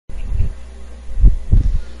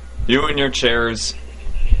You and your chairs.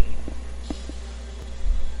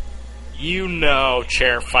 You know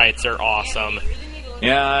chair fights are awesome.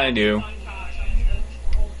 Yeah, I do.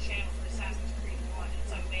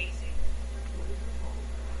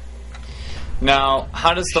 Now,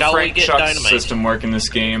 how does the Frank Chuck system work in this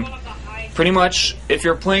game? Pretty much, if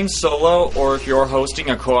you're playing solo or if you're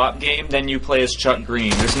hosting a co-op game, then you play as Chuck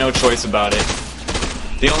Green. There's no choice about it.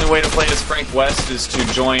 The only way to play as Frank West is to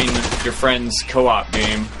join your friend's co-op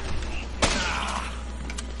game.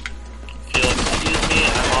 If you'll excuse me,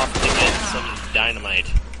 I'm off to get some dynamite.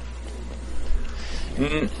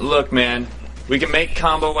 Look, man, we can make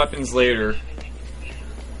combo weapons later.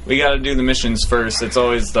 We gotta do the missions first. It's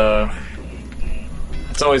always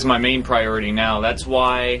my main priority now. That's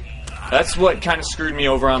what kind of screwed me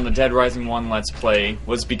over on the DeadRising 1 Let's Play,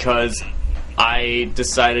 was because I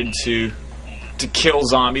decided to kill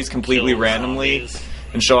zombies completely randomly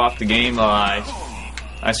and show off the game. I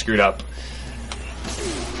screwed up.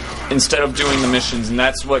 Instead of doing the missions, and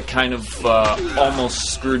that's what kind of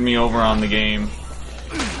almost screwed me over on the game.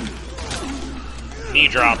 Knee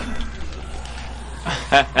drop.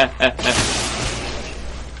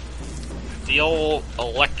 The old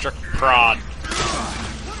electric prod.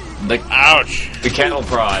 Ouch! The cattle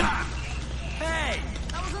prod. Hey,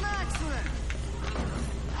 that was an accident.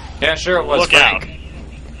 Yeah, sure it was. Look Frank. out!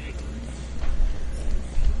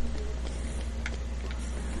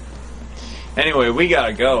 Anyway, we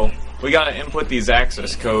gotta go. We gotta input these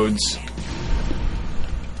access codes.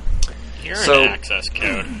 Here's an access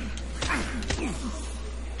code.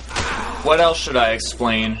 What else should I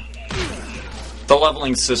explain? The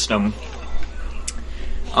leveling system.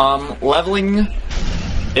 Leveling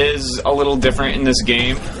is a little different in this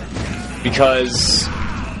game because,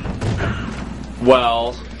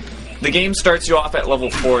 well, the game starts you off at level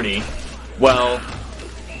 40. Well,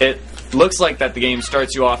 it looks like that the game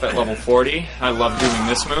starts you off at level 40. I love doing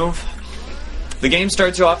this move. The game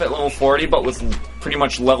starts you off at level 40, but with pretty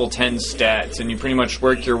much level 10 stats, and you pretty much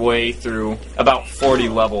work your way through about 40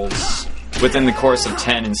 levels within the course of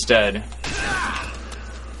 10 instead.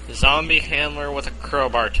 Zombie handler with a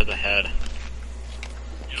crowbar to the head.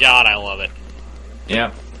 God, I love it.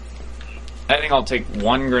 Yeah. I think I'll take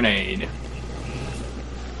one grenade.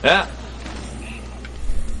 Yeah.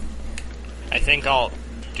 I think I'll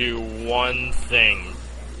do one thing.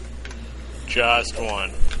 Just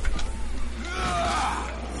one.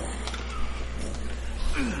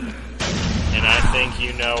 And I think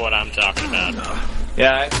you know what I'm talking about.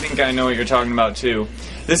 Yeah, I think I know what you're talking about too.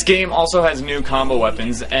 This game also has new combo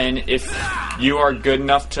weapons, and if you are good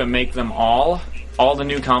enough to make them all the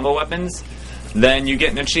new combo weapons, then you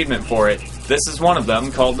get an achievement for it. This is one of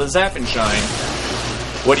them, called the Zap and Shine.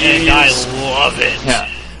 What do you use? I love it. Yeah.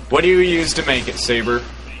 What do you use to make it, Saber?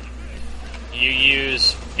 You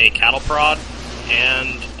use a cattle prod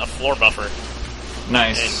and a floor buffer.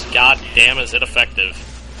 Nice. And god damn is it effective.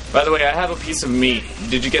 By the way, I have a piece of meat.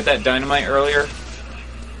 Did you get that dynamite earlier?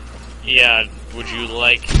 Yeah, would you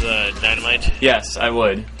like the dynamite? Yes, I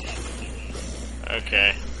would.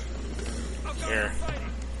 Okay. Here.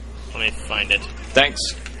 Let me find it. Thanks.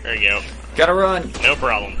 There you go. Gotta run. No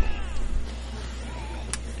problem.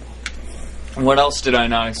 What else did I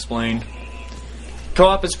not explain?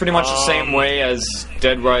 Co-op is pretty much the same way as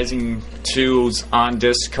DeadRising 2's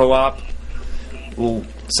on-disc co-op.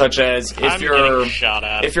 Such as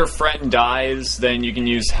if your friend dies, then you can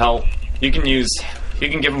use help. You can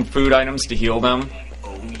give them food items to heal them.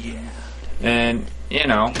 Oh yeah. And, you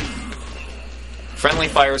know, friendly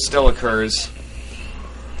fire still occurs.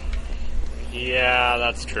 Yeah,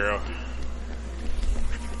 that's true.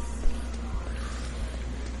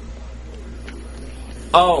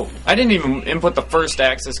 Oh, I didn't even input the first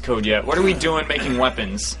access code yet. What are we doing making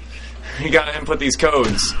weapons? You gotta input these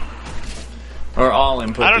codes. Or I'll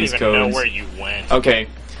input these codes. I don't even know where you went. Okay,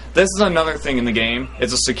 this is another thing in the game.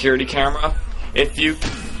 It's a security camera. If you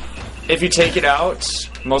take it out,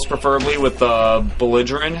 most preferably with the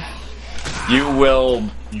belligerent, you will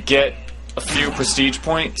get a few prestige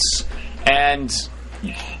points. And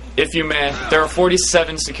if you there are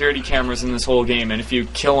 47 security cameras in this whole game, and if you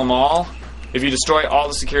kill them all, if you destroy all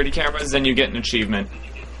the security cameras, then you get an achievement.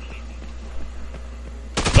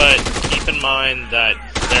 But keep in mind that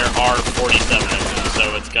there are 47 of them,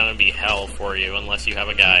 so it's gonna be hell for you unless you have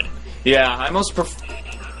a guide. Yeah,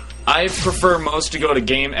 I prefer most to go to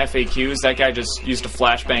game FAQs. That guy just used a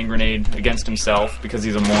flashbang grenade against himself because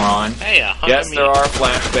he's a moron. Hey, yes, there are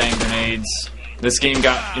flashbang grenades. This game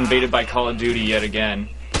got invaded by Call of Duty yet again.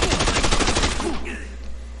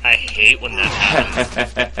 I hate when that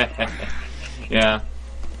happens. Yeah.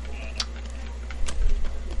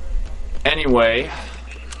 Anyway,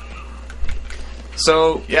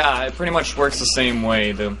 So, yeah, it pretty much works the same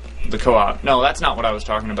way, the co-op. No, that's not what I was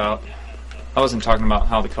talking about. I wasn't talking about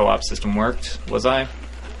how the co-op system worked, was I?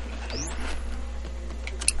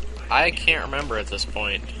 I can't remember at this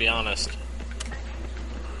point, to be honest.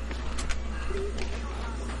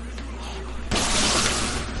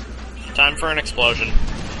 Time for an explosion.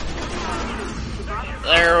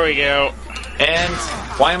 There we go. And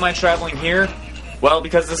why am I traveling here? Well,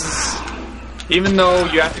 because this is... Even though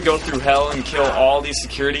you have to go through hell and kill all these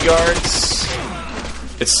security guards,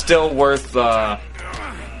 it's still worth,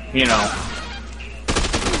 you know...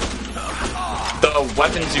 The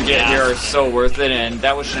weapons you get here are so worth it, and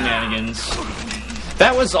that was shenanigans.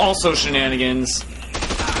 That was also shenanigans.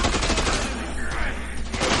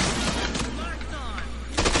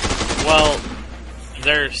 Well,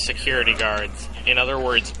 they're security guards. In other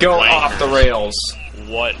words, Go wankers. off the rails.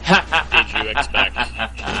 What did you expect?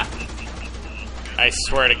 I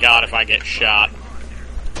swear to God, if I get shot.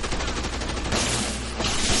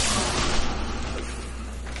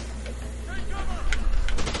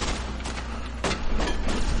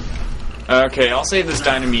 Okay, I'll save this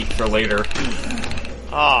dynamite for later.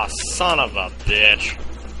 Aw, son of a bitch.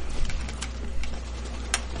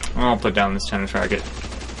 I'll put down this tennis racket.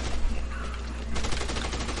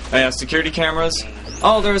 Oh yeah, security cameras.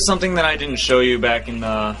 Oh, there was something that I didn't show you back in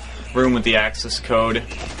the room with the access code.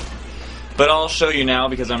 But I'll show you now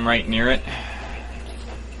because I'm right near it.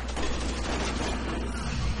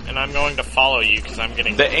 And I'm going to follow you because I'm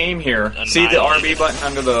getting... The aim here. See the RB button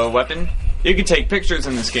under the weapon? You can take pictures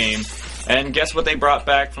in this game. And guess what they brought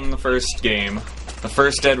back from the first game? The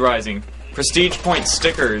first Dead Rising. Prestige point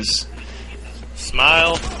stickers.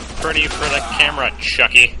 Smile pretty for the camera,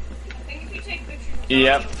 Chucky.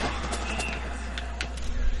 Yep.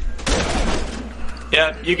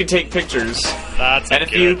 Yep, you can take pictures. That's a And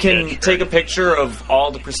if you can take a picture of all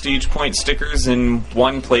the prestige point stickers in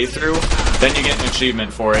one playthrough, then you get an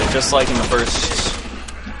achievement for it, just like in the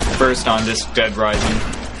first on this Dead Rising.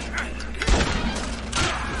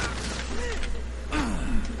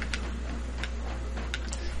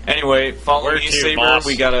 Anyway, follow me, Saber. Boss?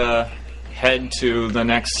 We gotta head to the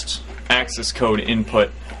next access code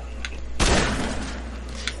input.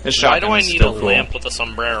 This Why do shotgun I is need a still cool. lamp with a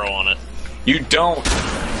sombrero on it? You don't.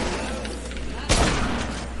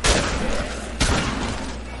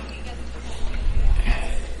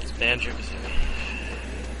 It's Banjo-Kazooie.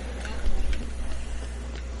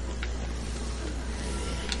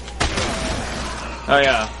 Oh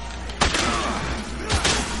yeah.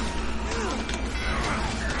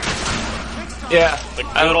 Yeah. The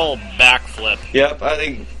good old backflip. Yep, I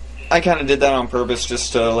think I kind of did that on purpose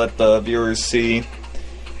just to let the viewers see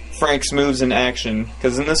Frank's moves in action.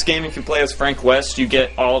 Because in this game, if you play as Frank West, you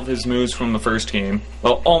get all of his moves from the first game.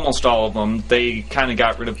 Well, almost all of them. They kind of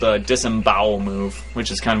got rid of the disembowel move,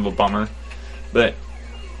 which is kind of a bummer. But,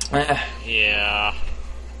 Yeah.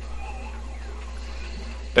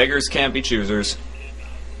 beggars can't be choosers.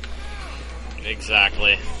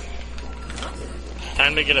 Exactly.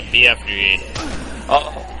 Time to get a BFG.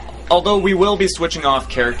 Although we will be switching off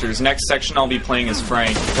characters. Next section I'll be playing as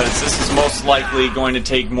Frank, because this is most likely going to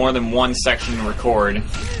take more than one section to record.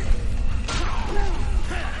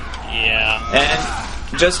 Yeah.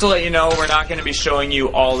 And just to let you know, we're not going to be showing you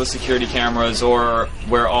all the security cameras or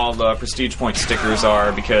where all the prestige point stickers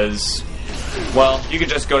are, because, well, you could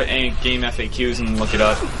just go to any game FAQs and look it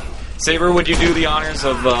up. Saber, would you do the honors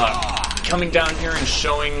of coming down here and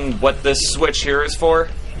showing what this switch here is for?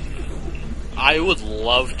 I would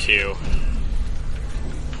love to.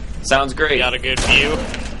 Sounds great. You got a good view?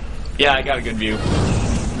 Yeah, I got a good view.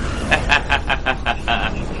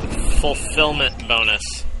 Fulfillment bonus.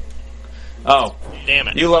 Oh. Damn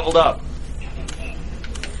it. You leveled up.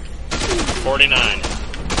 49.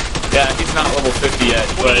 Yeah, he's not level 50 yet,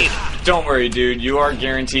 but Wait. don't worry, dude. You are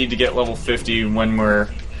guaranteed to get level 50 when we're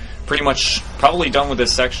pretty much probably done with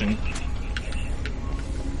this section.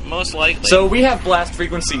 Most likely. So we have blast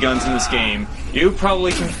frequency guns in this game. You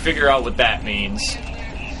probably can figure out what that means.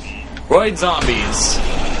 Roid zombies.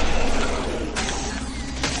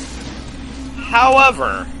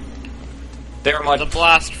 However, They're much. the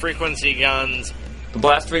blast frequency guns The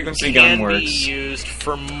blast frequency gun can be works. used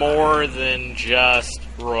for more than just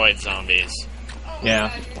roid zombies.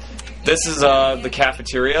 Yeah. This is the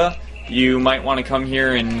cafeteria. You might want to come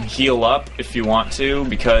here and heal up if you want to,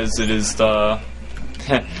 because it is the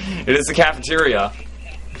it is the cafeteria.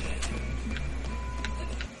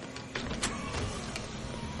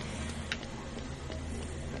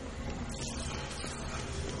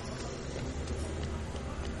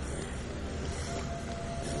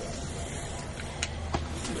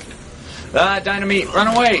 Ah, Dynamite, run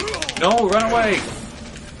away! No, run away!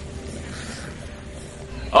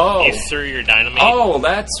 Oh. You threw your dynamite? Oh,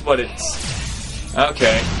 that's what it's...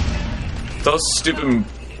 Okay. Those stupid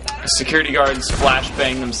security guards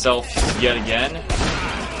flashbang themselves yet again.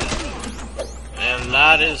 And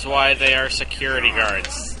that is why they are security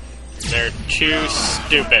guards. They're too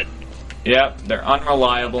stupid. Yep, they're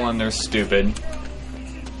unreliable and they're stupid.